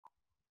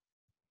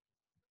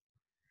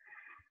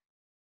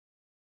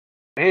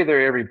Hey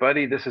there,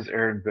 everybody. This is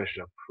Aaron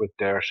Bishop with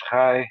Derish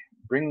Chai,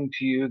 bringing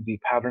to you the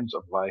Patterns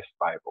of Life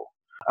Bible.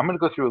 I'm going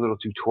to go through a little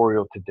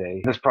tutorial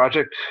today. This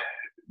project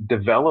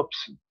develops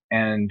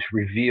and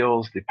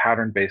reveals the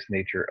pattern-based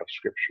nature of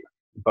Scripture.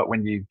 But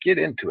when you get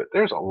into it,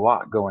 there's a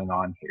lot going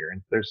on here,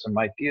 and there's some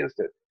ideas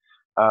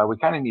that we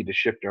kind of need to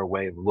shift our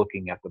way of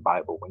looking at the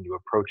Bible when you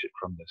approach it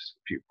from this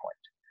viewpoint.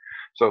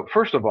 So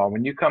first of all,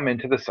 when you come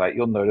into the site,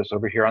 you'll notice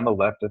over here on the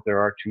left that there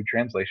are two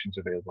translations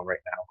available right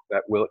now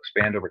that will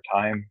expand over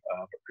time.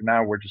 But for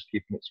now, we're just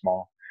keeping it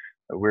small.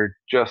 We're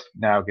just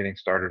now getting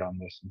started on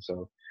this, and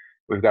so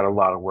we've got a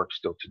lot of work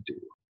still to do.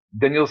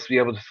 Then you'll be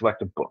able to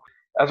select a book.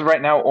 As of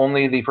right now,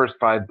 only the first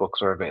 5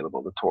 books are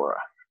available, the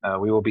Torah.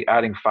 We will be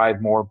adding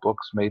 5 more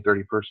books May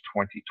 31st,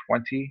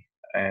 2020,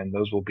 and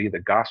those will be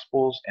the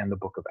Gospels and the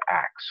book of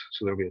Acts.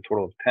 So there'll be a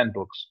total of 10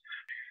 books.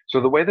 So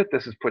the way that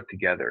this is put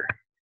together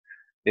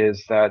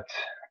is that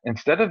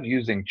instead of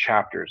using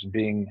chapters and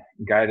being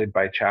guided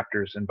by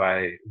chapters and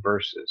by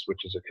verses, which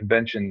is a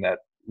convention that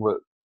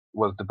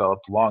was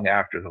developed long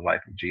after the life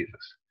of Jesus,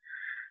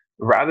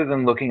 rather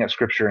than looking at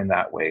scripture in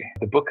that way,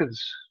 the book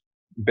has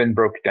been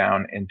broken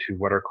down into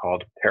what are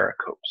called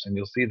pericopes. And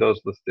you'll see those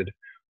listed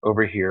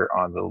over here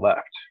on the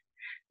left.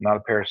 Not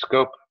a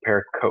periscope,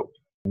 pericope.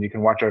 And you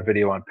can watch our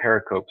video on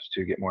pericopes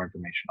to get more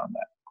information on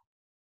that.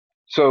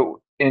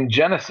 So in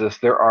Genesis,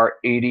 there are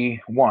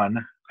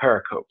 81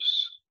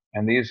 pericopes.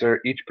 And these are,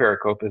 each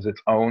pericope is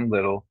its own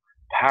little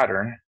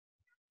pattern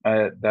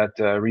that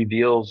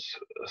reveals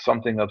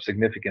something of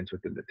significance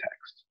within the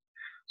text.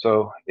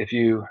 So if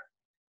you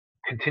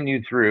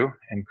continue through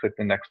and click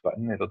the next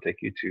button, it'll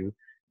take you to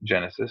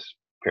Genesis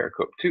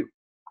pericope 2,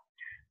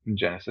 and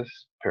Genesis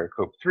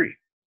pericope 3,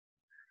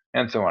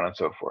 and so on and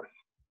so forth.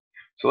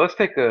 So let's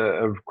take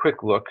a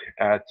quick look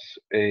at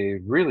a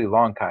really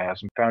long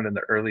chiasm found in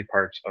the early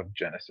parts of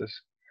Genesis.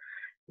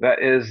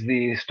 That is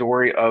the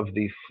story of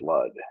the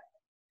flood.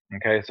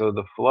 Okay, so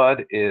the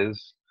flood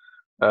is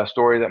a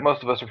story that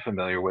most of us are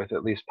familiar with,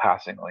 at least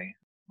passingly,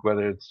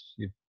 whether it's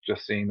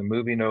just seeing the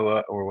movie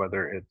Noah or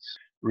whether it's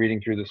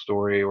reading through the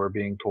story or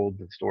being told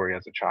the story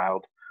as a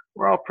child.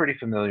 We're all pretty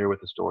familiar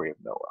with the story of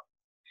Noah.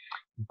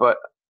 But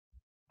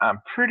I'm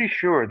pretty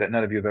sure that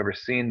none of you have ever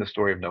seen the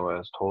story of Noah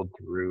as told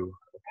through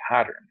a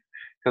pattern.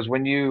 Because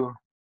when you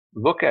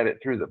look at it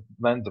through the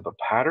lens of a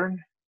pattern,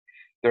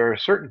 there are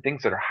certain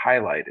things that are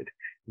highlighted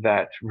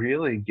that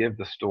really give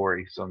the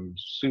story some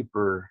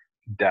super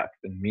depth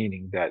and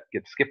meaning that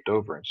gets skipped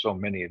over in so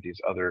many of these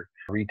other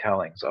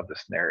retellings of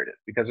this narrative,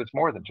 because it's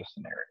more than just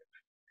a narrative.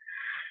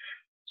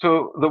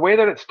 So the way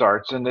that it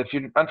starts, and if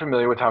you're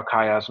unfamiliar with how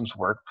chiasms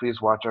work,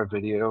 please watch our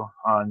video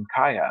on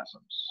chiasms.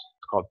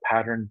 It's called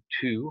Pattern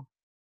 2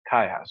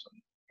 Chiasm,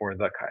 or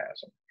the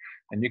chiasm.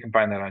 And you can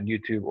find that on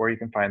YouTube, or you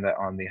can find that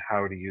on the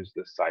How to Use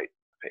This Site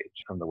page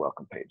from the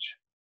welcome page.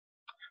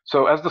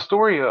 So as the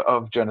story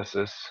of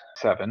Genesis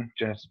 7,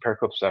 Genesis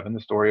pericope 7, the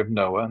story of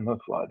Noah and the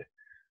flood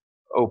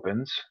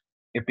opens,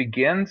 it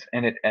begins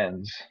and it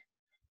ends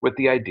with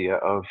the idea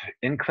of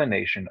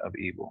inclination of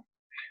evil.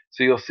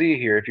 So you'll see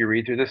here, if you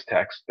read through this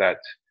text, that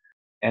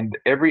and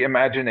every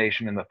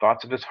imagination and the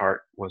thoughts of his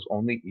heart was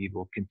only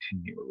evil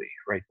continually,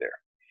 right there.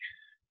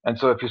 And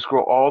so if you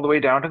scroll all the way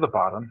down to the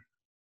bottom,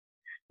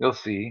 you'll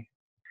see,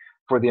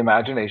 for the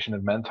imagination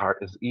of men's heart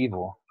is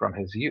evil from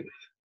his youth.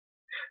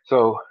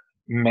 So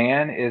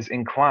man is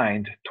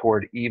inclined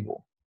toward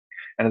evil.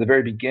 And at the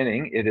very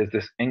beginning, it is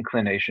this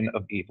inclination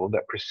of evil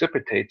that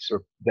precipitates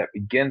or that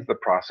begins the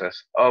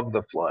process of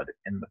the flood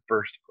in the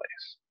first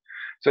place.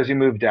 So as you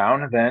move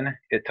down, then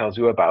it tells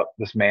you about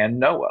this man,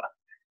 Noah.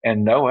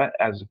 And Noah,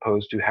 as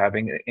opposed to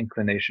having an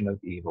inclination of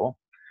evil,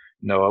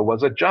 Noah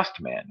was a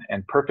just man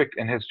and perfect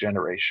in his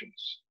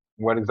generations.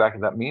 What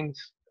exactly that means,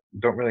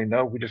 don't really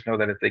know. We just know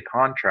that it's a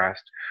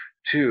contrast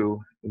to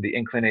the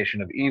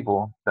inclination of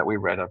evil that we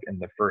read of in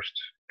the first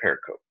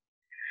pericope.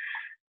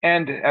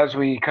 And as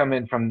we come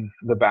in from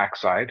the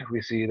backside,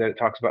 we see that it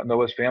talks about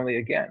Noah's family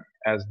again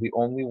as the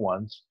only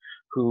ones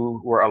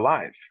who were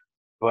alive.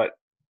 But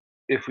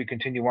if we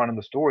continue on in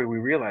the story, we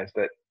realize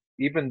that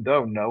even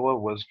though Noah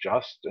was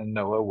just and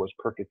Noah was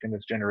perfect in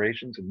his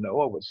generations and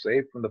Noah was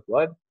saved from the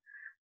flood,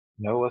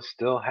 Noah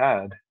still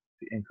had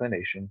the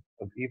inclination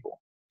of evil.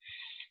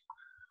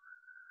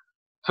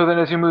 So then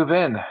as you move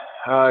in,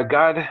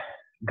 God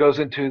goes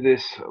into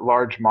this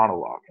large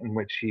monologue in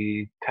which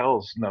he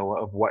tells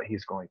Noah of what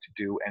he's going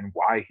to do and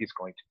why he's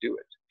going to do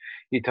it.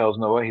 He tells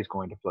Noah he's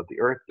going to flood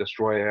the earth,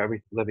 destroy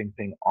every living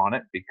thing on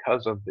it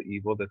because of the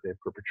evil that they've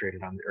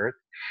perpetrated on the earth,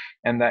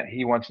 and that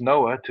he wants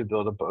Noah to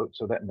build a boat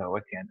so that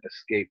Noah can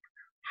escape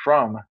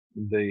from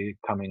the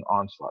coming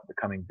onslaught, the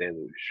coming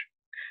deluge.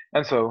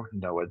 And so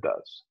Noah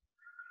does.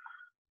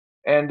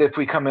 And if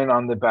we come in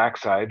on the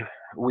backside,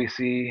 we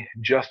see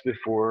just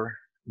before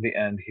the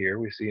end here,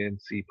 we see in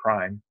C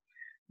prime,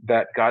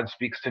 that God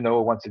speaks to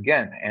Noah once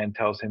again and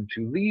tells him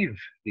to leave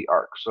the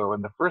ark. So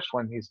in the first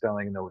one, he's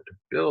telling Noah to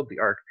build the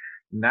ark.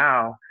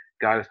 Now,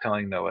 God is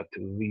telling Noah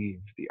to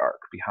leave the ark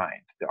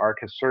behind. The ark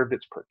has served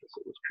its purpose.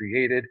 It was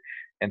created,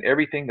 and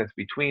everything that's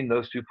between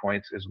those 2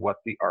 points is what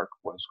the ark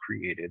was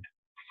created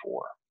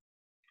for.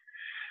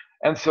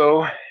 And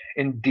so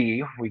in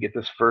D, we get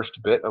this first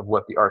bit of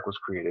what the ark was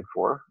created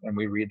for, and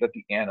we read that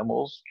the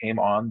animals came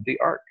on the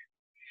ark.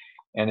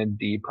 And in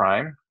D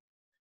prime,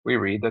 we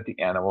read that the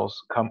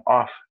animals come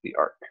off the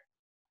ark.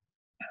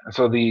 And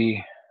so the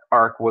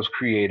ark was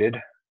created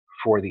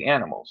for the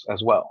animals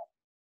as well.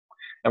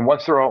 And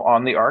once they're all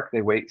on the ark,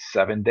 they wait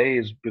 7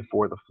 days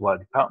before the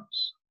flood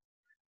comes.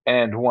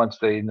 And once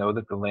they know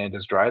that the land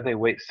is dry, they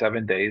wait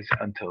 7 days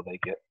until they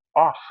get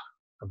off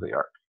of the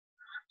ark.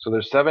 So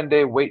there's 7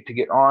 day wait to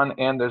get on,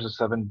 and there's a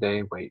 7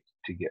 day wait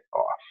to get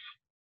off.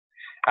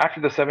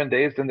 After the 7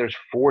 days, then there's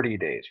 40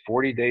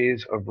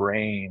 days of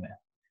rain.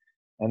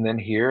 And then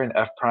here in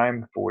F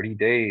prime, 40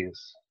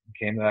 days.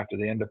 It came after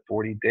the end of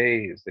 40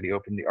 days that he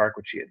opened the ark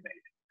which he had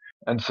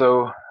made. And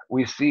so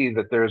we see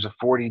that there's a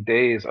 40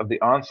 days of the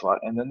onslaught,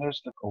 and then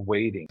there's the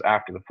waiting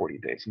after the 40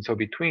 days. And so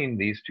between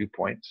these 2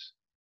 points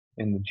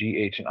in the G,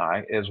 H, and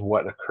I is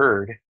what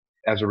occurred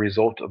as a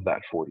result of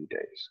that 40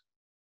 days.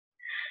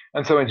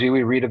 And so in G,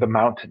 we read of the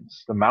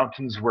mountains. The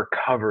mountains were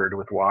covered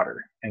with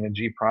water. And in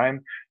G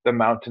prime, the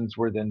mountains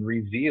were then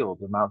revealed.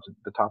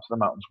 The tops of the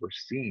mountains were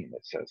seen,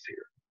 it says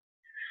here.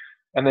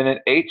 And then in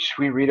H,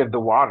 we read of the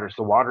waters.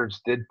 The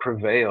waters did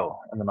prevail,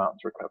 and the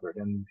mountains were covered.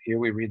 And here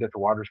we read that the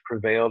waters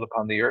prevailed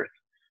upon the earth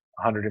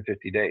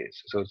 150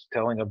 days. So it's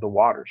telling of the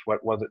waters.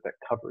 What was it that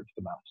covered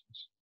the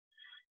mountains?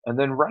 And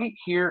then right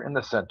here in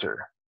the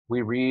center,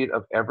 we read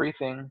of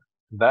everything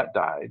that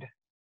died,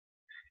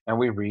 and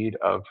we read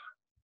of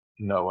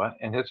Noah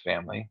and his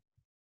family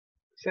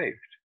saved.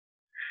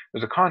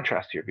 There's a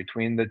contrast here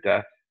between the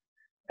death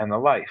and the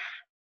life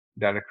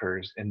that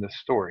occurs in the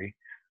story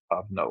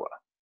of Noah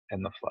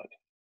and the flood.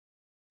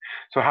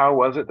 So how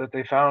was it that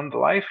they found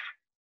life?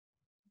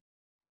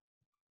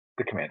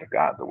 The command of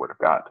God, the word of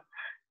God,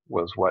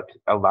 was what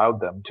allowed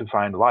them to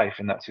find life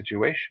in that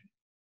situation.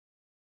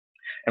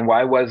 And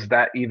why was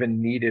that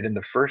even needed in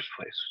the first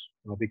place?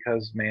 Well,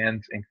 because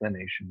man's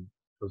inclination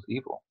was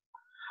evil.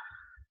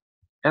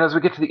 And as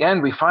we get to the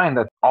end, we find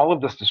that all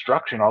of this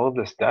destruction, all of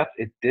this death,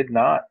 it did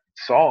not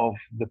solve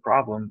the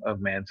problem of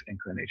man's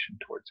inclination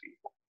towards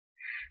evil.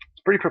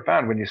 It's pretty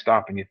profound when you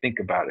stop and you think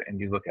about it and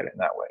you look at it in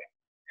that way.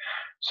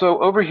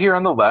 So over here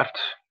on the left,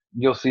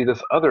 you'll see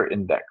this other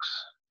index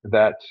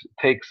that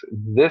takes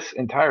this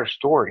entire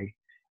story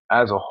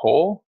as a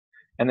whole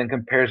and then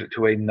compares it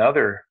to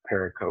another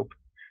pericope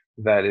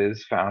that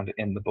is found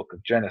in the book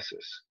of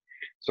Genesis.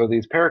 So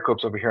these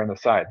pericopes over here on the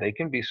side, they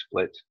can be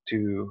split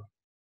to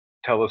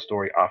tell a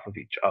story off of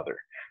each other.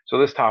 So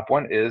this top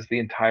one is the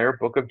entire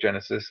book of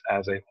Genesis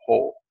as a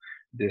whole.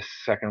 This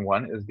second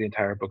one is the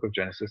entire book of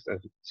Genesis as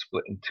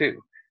split in two,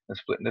 and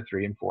split into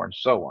 3 and 4, and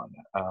so on.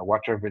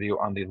 Watch our video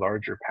on the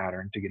larger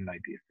pattern to get an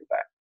idea for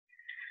that.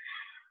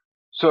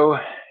 So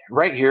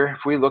right here,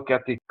 if we look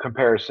at the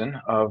comparison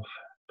of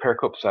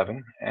pericope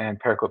 7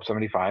 and pericope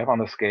 75 on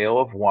the scale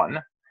of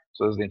 1,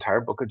 so this is the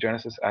entire book of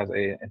Genesis as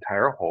an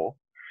entire whole,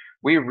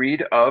 we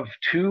read of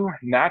 2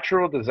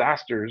 natural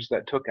disasters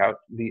that took out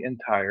the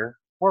entire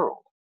world.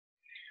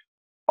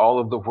 All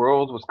of the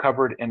world was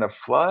covered in a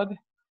flood,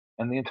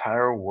 and the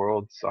entire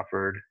world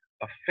suffered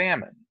a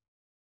famine.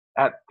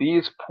 At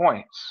these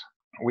points,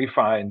 we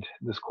find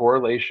this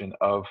correlation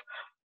of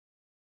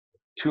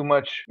too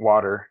much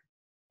water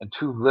and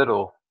too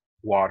little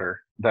water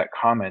that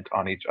comment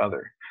on each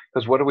other.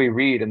 Because what do we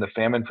read in the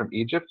famine from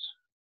Egypt?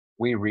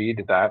 We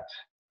read that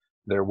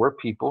there were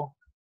people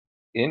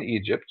in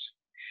Egypt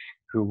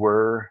who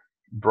were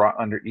brought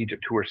under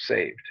Egypt who were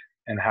saved.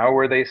 And how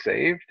were they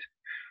saved?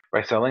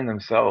 By selling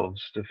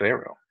themselves to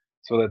Pharaoh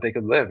so that they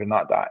could live and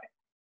not die.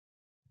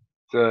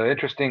 It's an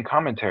interesting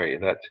commentary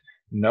that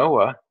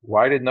Noah,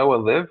 why did Noah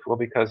live? Well,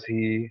 because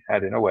he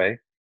had, in a way,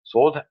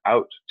 sold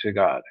out to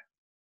God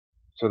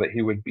so that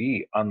he would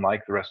be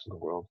unlike the rest of the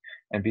world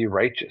and be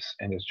righteous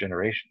in his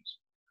generations.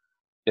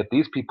 Yet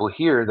these people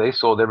here, they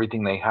sold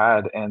everything they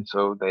had, and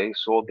so they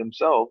sold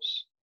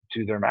themselves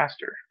to their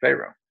master,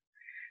 Pharaoh.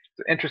 It's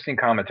an interesting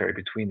commentary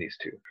between these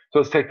two. So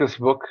let's take this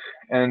book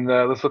and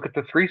let's look at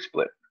the 3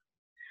 split.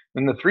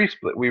 In the 3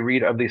 split, we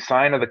read of the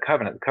sign of the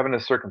covenant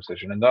of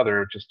circumcision,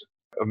 another just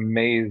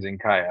amazing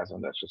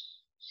chiasm that's just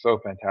so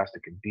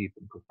fantastic and deep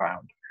and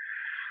profound.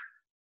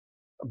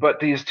 But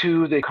these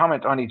two, they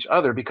comment on each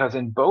other because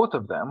in both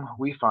of them,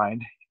 we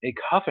find a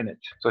covenant.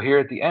 So here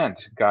at the end,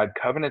 God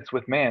covenants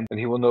with man that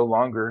he will no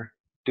longer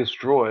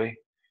destroy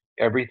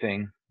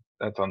everything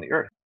that's on the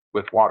earth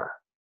with water.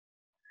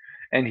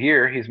 And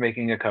here he's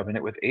making a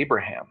covenant with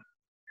Abraham,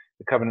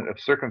 the covenant of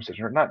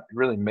circumcision, or not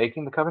really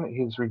making the covenant,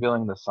 he's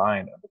revealing the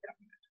sign of the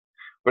covenant.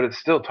 But it's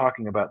still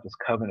talking about this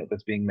covenant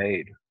that's being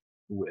made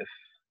with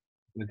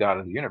the God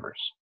of the universe.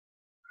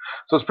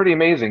 So it's pretty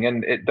amazing,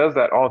 and it does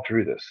that all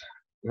through this.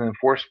 In the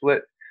 4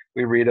 split,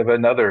 we read of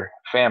another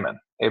famine,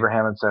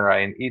 Abraham and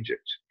Sarai in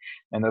Egypt.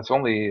 And that's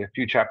only a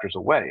few chapters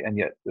away, and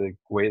yet the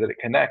way that it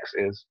connects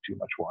is too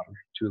much water,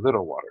 too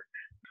little water.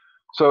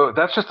 So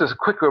that's just a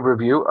quick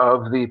overview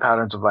of the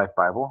Patterns of Life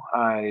Bible.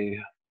 I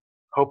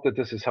hope that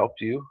this has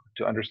helped you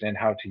to understand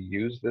how to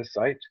use this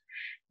site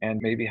and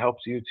maybe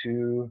helps you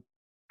to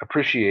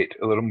appreciate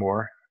a little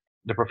more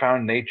the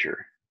profound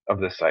nature of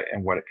this site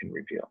and what it can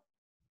reveal.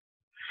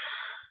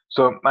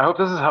 So I hope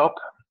this has helped,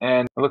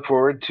 and I look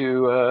forward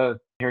to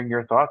hearing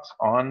your thoughts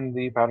on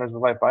the Patterns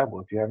of Life Bible.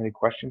 If you have any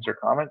questions or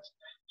comments,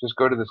 just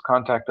go to this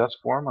Contact Us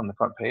form on the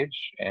front page,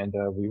 and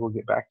we will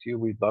get back to you.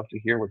 We'd love to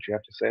hear what you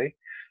have to say.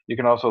 You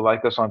can also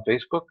like us on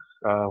Facebook.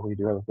 We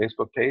do have a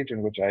Facebook page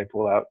in which I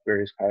pull out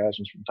various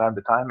chiasms from time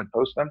to time and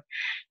post them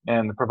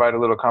and provide a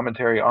little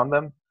commentary on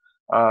them.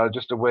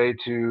 Just a way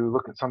to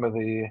look at some of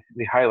the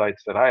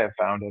highlights that I have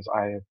found as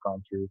I have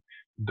gone through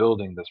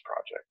building this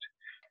project.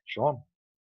 Shalom.